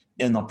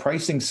in the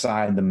pricing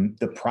side,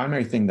 the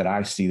primary thing that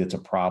I see that's a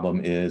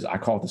problem is, I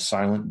call it the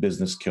silent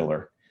business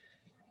killer.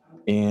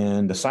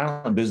 And the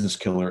silent business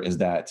killer is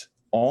that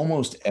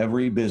almost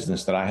every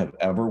business that I have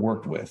ever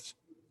worked with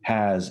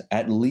has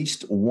at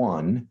least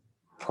one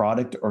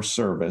product or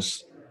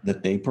service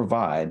that they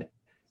provide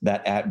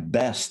that at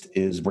best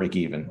is break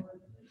even.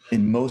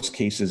 In most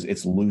cases,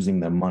 it's losing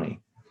them money.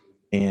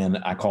 And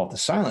I call it the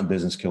silent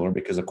business killer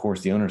because, of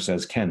course, the owner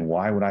says, Ken,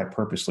 why would I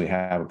purposely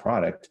have a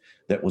product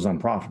that was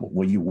unprofitable?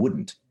 Well, you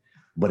wouldn't,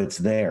 but it's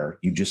there.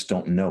 You just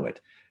don't know it.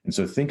 And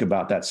so think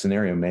about that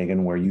scenario,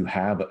 Megan, where you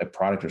have a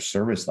product or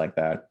service like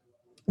that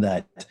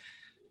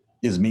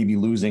is maybe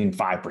losing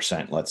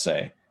 5%, let's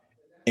say.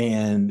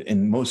 And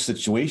in most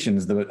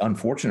situations, the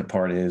unfortunate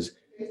part is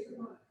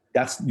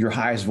that's your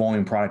highest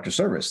volume product or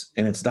service.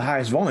 And it's the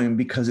highest volume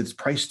because it's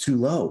priced too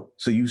low.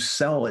 So you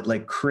sell it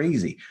like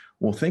crazy.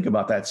 Well, think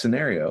about that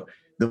scenario.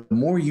 The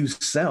more you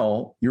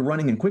sell, you're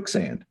running in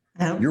quicksand.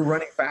 You're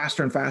running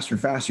faster and faster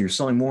and faster. You're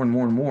selling more and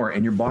more and more,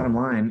 and your bottom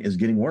line is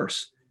getting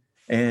worse.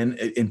 And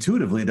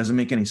intuitively, it doesn't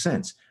make any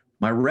sense.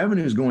 My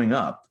revenue is going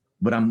up,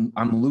 but I'm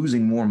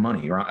losing more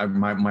money, or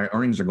my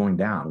earnings are going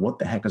down. What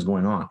the heck is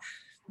going on?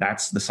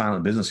 That's the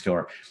silent business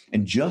killer.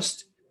 And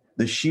just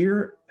the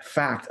sheer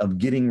fact of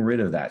getting rid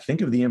of that,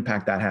 think of the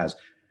impact that has.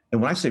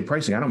 And when I say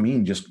pricing, I don't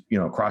mean just,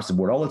 across the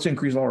board, oh, let's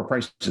increase all our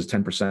prices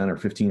 10% or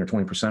 15 or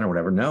 20% or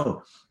whatever.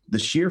 No, the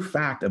sheer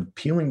fact of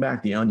peeling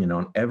back the onion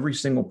on every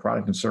single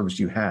product and service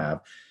you have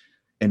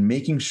and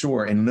making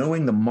sure and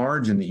knowing the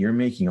margin that you're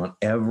making on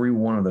every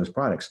one of those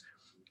products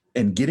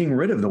and getting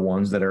rid of the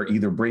ones that are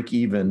either break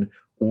even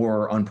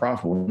or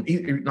unprofitable.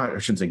 I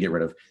shouldn't say get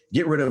rid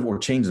of or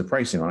change the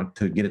pricing on it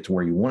to get it to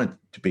where you want it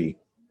to be.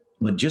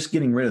 But just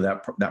getting rid of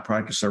that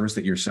product or service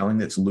that you're selling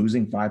that's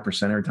losing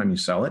 5% every time you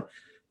sell it,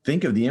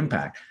 think of the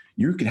impact.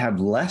 You could have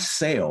less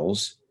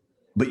sales,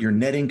 but your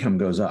net income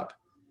goes up.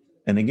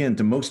 And again,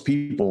 to most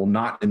people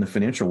not in the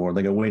financial world,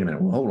 they go, wait a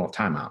minute, well, hold on,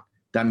 time out.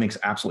 That makes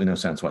absolutely no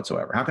sense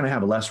whatsoever. How can I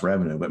have less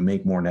revenue but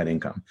make more net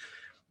income?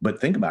 But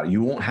think about it.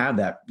 You won't have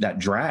that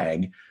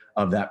drag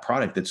of that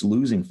product that's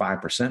losing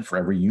 5% for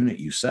every unit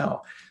you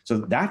sell. So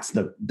that's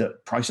the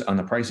price on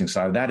the pricing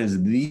side. That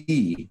is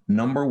the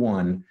number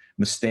one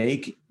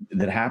mistake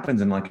that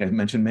happens. And like I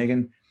mentioned,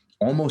 Megan,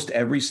 almost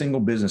every single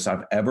business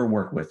I've ever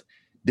worked with,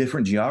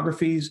 different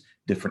geographies,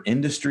 different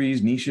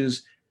industries,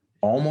 niches,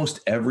 almost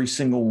every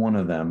single one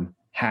of them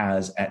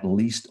has at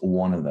least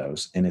one of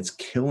those. And it's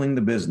killing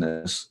the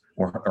business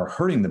or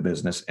hurting the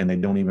business, and they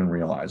don't even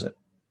realize it.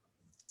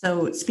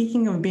 So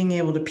speaking of being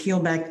able to peel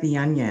back the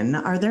onion,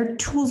 are there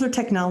tools or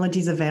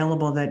technologies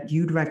available that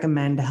you'd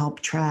recommend to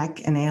help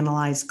track and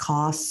analyze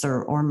costs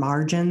or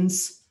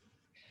margins?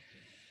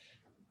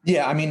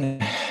 Yeah,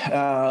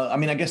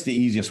 I guess the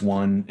easiest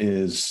one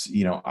is,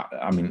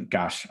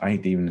 gosh, I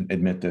hate to even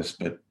admit this,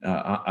 but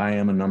I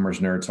am a numbers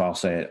nerd, so I'll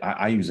say it.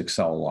 I use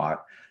Excel a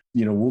lot.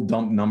 We'll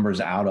dump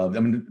numbers out of,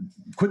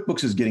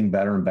 QuickBooks is getting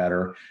better and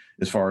better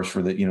as far as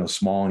for the,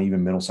 small and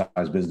even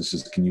middle-sized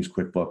businesses can use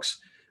QuickBooks.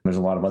 There's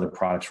a lot of other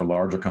products for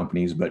larger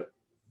companies, but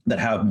that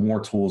have more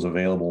tools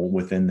available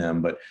within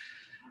them. But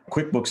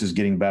QuickBooks is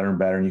getting better and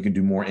better, and you can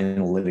do more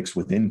analytics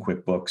within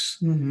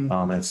QuickBooks.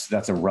 Mm-hmm.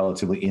 That's a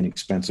relatively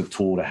inexpensive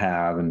tool to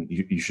have, and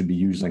you should be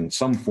using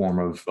some form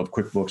of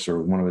QuickBooks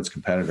or one of its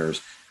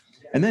competitors.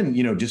 And then,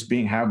 just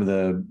have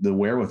the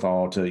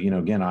wherewithal to,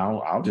 again,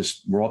 I'll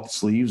just roll up the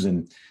sleeves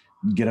and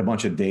get a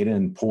bunch of data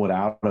and pull it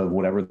out of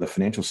whatever the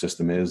financial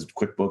system is,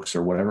 QuickBooks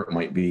or whatever it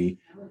might be,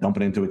 dump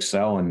it into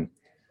Excel and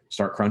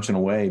start crunching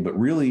away. But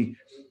really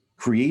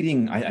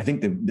creating, I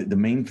think the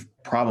main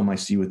problem I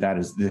see with that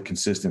is the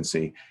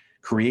consistency.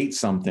 Create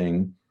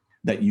something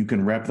that you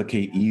can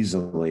replicate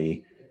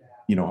easily,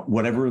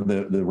 whatever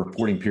the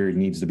reporting period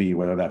needs to be,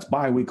 whether that's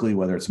biweekly,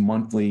 whether it's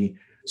monthly.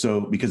 So,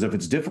 because if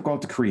it's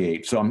difficult to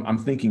create, so I'm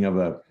thinking of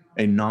a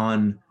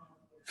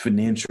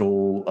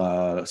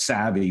non-financial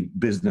savvy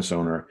business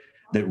owner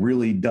that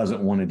really doesn't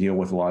want to deal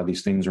with a lot of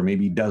these things, or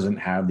maybe doesn't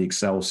have the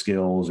Excel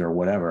skills or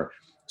whatever.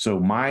 So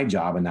my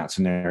job in that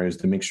scenario is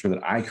to make sure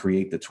that I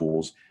create the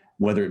tools,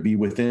 whether it be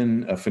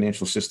within a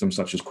financial system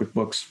such as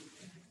QuickBooks,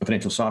 a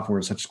financial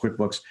software such as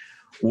QuickBooks,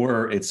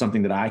 or it's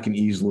something that I can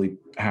easily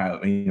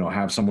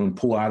have someone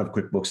pull out of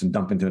QuickBooks and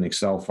dump into an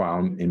Excel file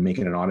and make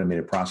it an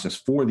automated process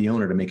for the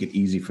owner to make it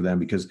easy for them.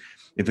 Because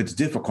if it's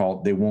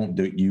difficult, they won't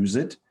use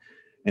it.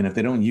 And if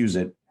they don't use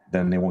it,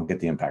 then they won't get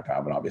the impact out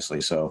of it,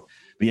 obviously. So,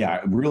 but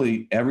yeah,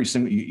 really every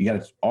single, you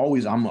got to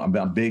always,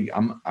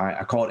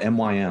 I call it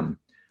MYM,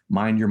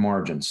 mind your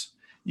margins.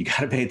 You got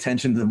to pay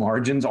attention to the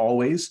margins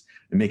always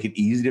and make it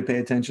easy to pay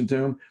attention to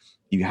them.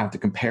 You have to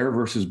compare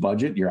versus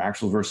budget, your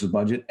actual versus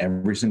budget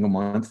every single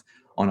month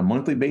on a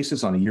monthly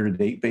basis, on a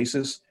year-to-date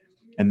basis.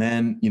 And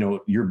then,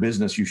 your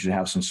business, you should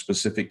have some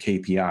specific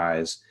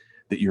KPIs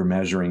that you're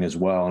measuring as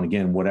well. And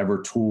again,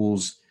 whatever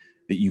tools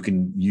that you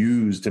can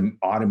use to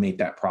automate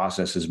that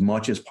process as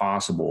much as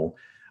possible.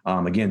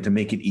 Again, to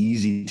make it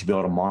easy to be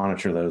able to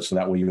monitor those. So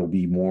that way you'll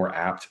be more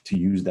apt to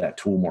use that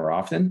tool more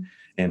often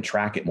and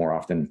track it more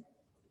often.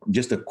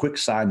 Just a quick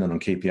side note on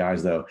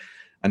KPIs though.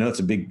 I know it's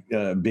a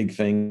big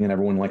thing and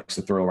everyone likes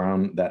to throw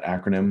around that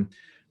acronym,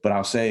 but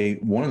I'll say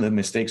one of the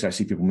mistakes I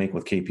see people make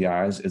with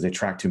KPIs is they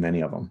track too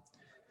many of them.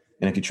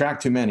 And if you track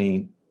too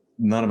many,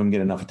 none of them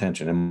get enough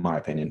attention, in my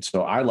opinion.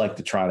 So I like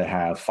to try to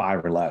have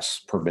 5 or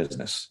less per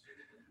business.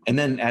 And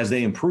then as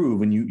they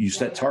improve and you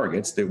set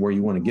targets that where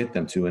you want to get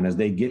them to, and as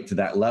they get to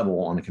that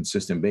level on a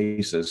consistent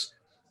basis,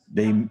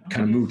 they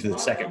kind of move to the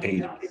second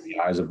page of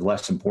KPIs of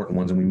less important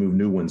ones, and we move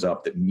new ones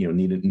up that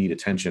need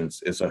attention.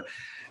 It's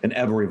an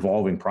ever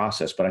evolving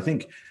process. But I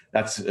think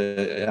that's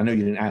I know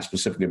you didn't ask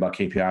specifically about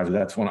KPIs, but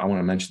that's one I want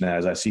to mention. That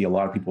as I see a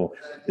lot of people,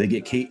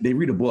 they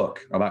read a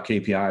book about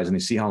KPIs and they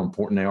see how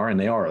important they are, and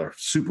they're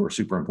super,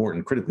 super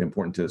important, critically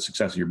important to the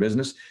success of your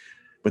business.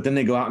 But then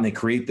they go out and they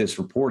create this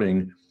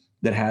reporting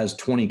that has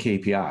 20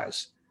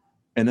 KPIs.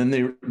 And then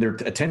their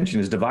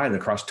attention is divided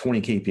across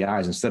 20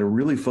 KPIs instead of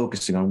really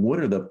focusing on what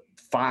are the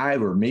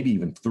 5 or maybe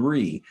even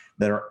 3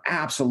 that are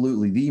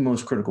absolutely the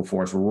most critical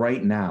for us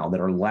right now,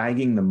 that are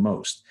lagging the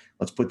most.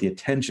 Let's put the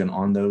attention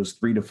on those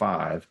 3 to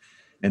 5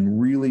 and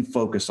really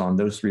focus on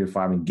those 3 to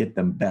 5 and get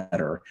them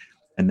better,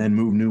 and then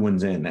move new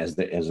ones in as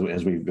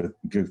we go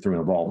through an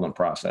evolvement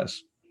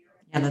process.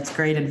 Yeah, that's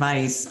great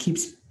advice.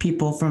 Keeps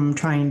people from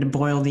trying to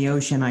boil the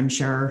ocean, I'm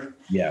sure.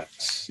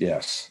 Yes.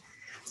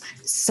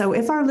 So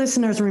if our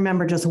listeners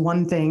remember just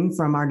one thing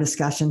from our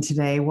discussion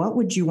today, what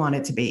would you want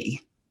it to be?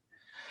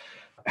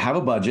 Have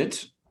a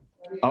budget.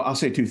 I'll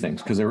say 2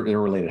 things because they're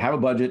related. Have a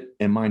budget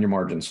and mind your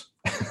margins.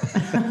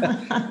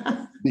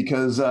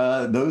 Because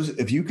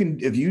if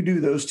you do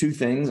those 2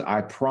 things,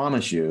 I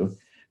promise you,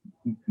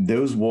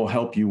 those will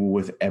help you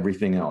with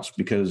everything else.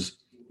 Because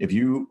if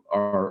you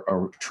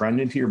are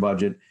trending to your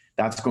budget,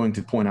 that's going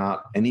to point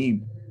out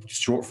any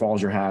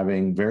shortfalls you're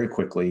having very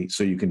quickly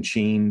so you can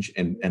change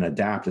and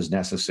adapt as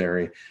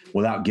necessary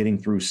without getting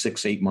through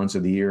 6-8 months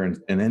of the year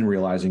and then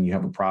realizing you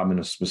have a problem in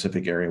a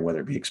specific area, whether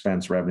it be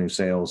expense, revenue,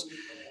 sales,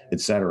 et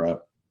cetera.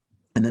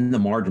 And then the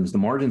margins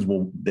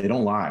they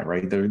don't lie,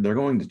 right? They're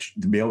going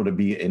to be able to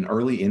be an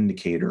early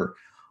indicator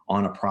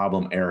on a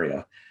problem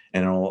area.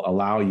 And it'll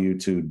allow you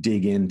to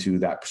dig into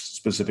that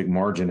specific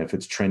margin if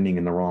it's trending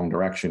in the wrong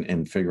direction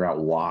and figure out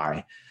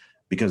why.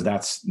 Because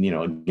that's,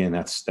 again,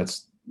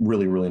 that's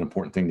really, really an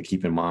important thing to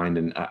keep in mind.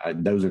 And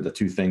those are the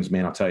two things,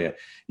 man, I'll tell you,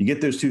 you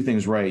get those two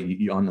things right,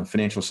 you on the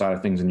financial side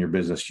of things in your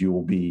business, you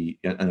will be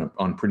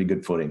on pretty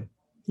good footing.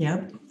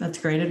 Yep, that's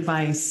great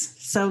advice.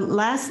 So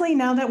lastly,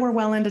 now that we're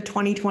well into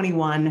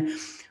 2021,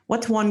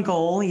 what's one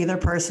goal, either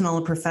personal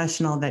or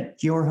professional,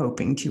 that you're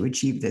hoping to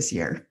achieve this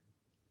year?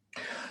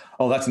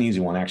 Oh, that's an easy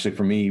one. Actually,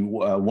 for me,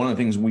 one of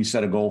the things we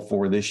set a goal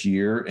for this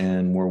year,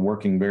 and we're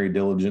working very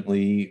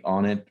diligently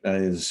on it,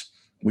 is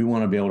we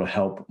want to be able to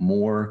help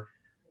more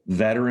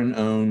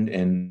veteran-owned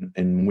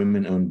and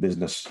women-owned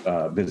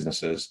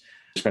businesses,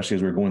 especially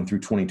as we're going through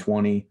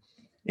 2020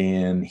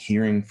 and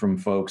hearing from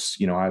folks.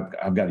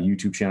 I've got a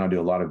YouTube channel. I do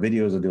a lot of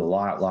videos. I do a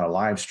lot of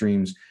live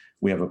streams.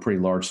 We have a pretty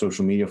large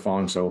social media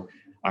following. So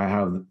I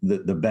have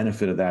the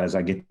benefit of that as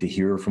I get to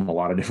hear from a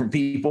lot of different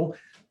people.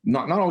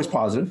 Not always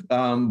positive,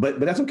 but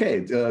that's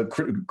okay.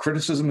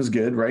 Criticism is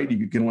good, right?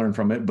 You can learn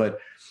from it. But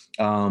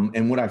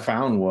and what I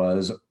found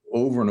was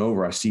over and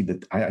over, I see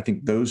that I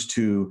think those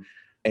two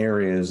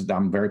areas that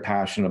I'm very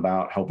passionate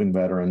about: helping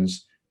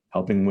veterans,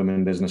 helping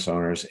women business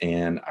owners,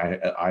 and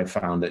I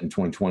found that in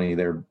 2020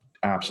 they're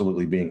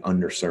absolutely being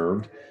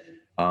underserved.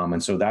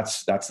 And so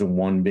that's the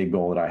one big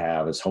goal that I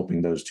have, is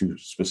helping those two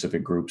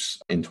specific groups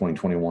in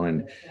 2021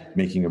 and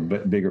making a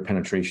bigger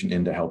penetration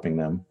into helping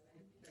them.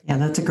 Yeah,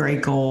 that's a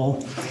great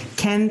goal.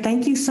 Ken,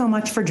 thank you so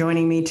much for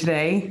joining me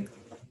today.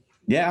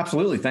 Yeah,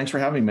 absolutely. Thanks for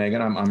having me,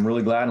 Megan. I'm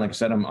really glad. And like I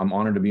said, I'm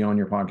honored to be on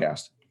your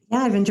podcast. Yeah,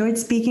 I've enjoyed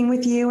speaking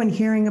with you and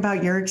hearing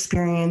about your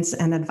experience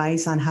and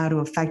advice on how to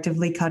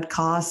effectively cut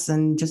costs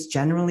and just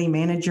generally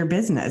manage your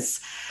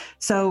business.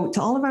 So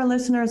to all of our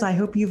listeners, I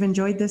hope you've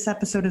enjoyed this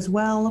episode as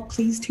well.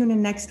 Please tune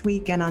in next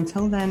week. And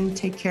until then,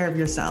 take care of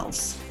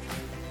yourselves.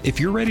 If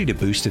you're ready to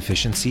boost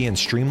efficiency and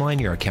streamline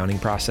your accounting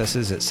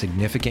processes at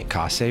significant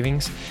cost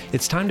savings,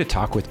 it's time to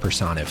talk with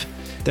Personiv.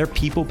 Their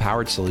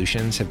people-powered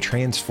solutions have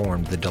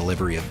transformed the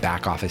delivery of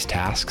back-office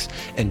tasks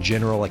and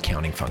general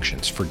accounting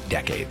functions for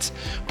decades,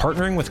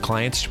 partnering with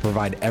clients to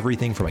provide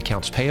everything from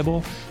accounts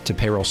payable to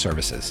payroll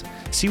services.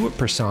 See what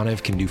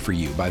Personiv can do for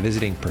you by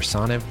visiting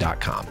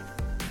personiv.com.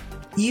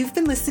 You've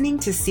been listening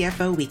to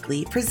CFO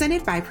Weekly,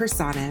 presented by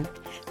Personiv.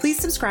 Please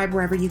subscribe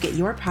wherever you get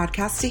your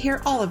podcasts to hear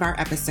all of our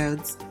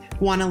episodes.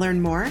 Want to learn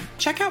more?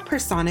 Check out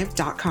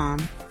personiv.com.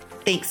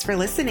 Thanks for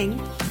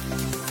listening.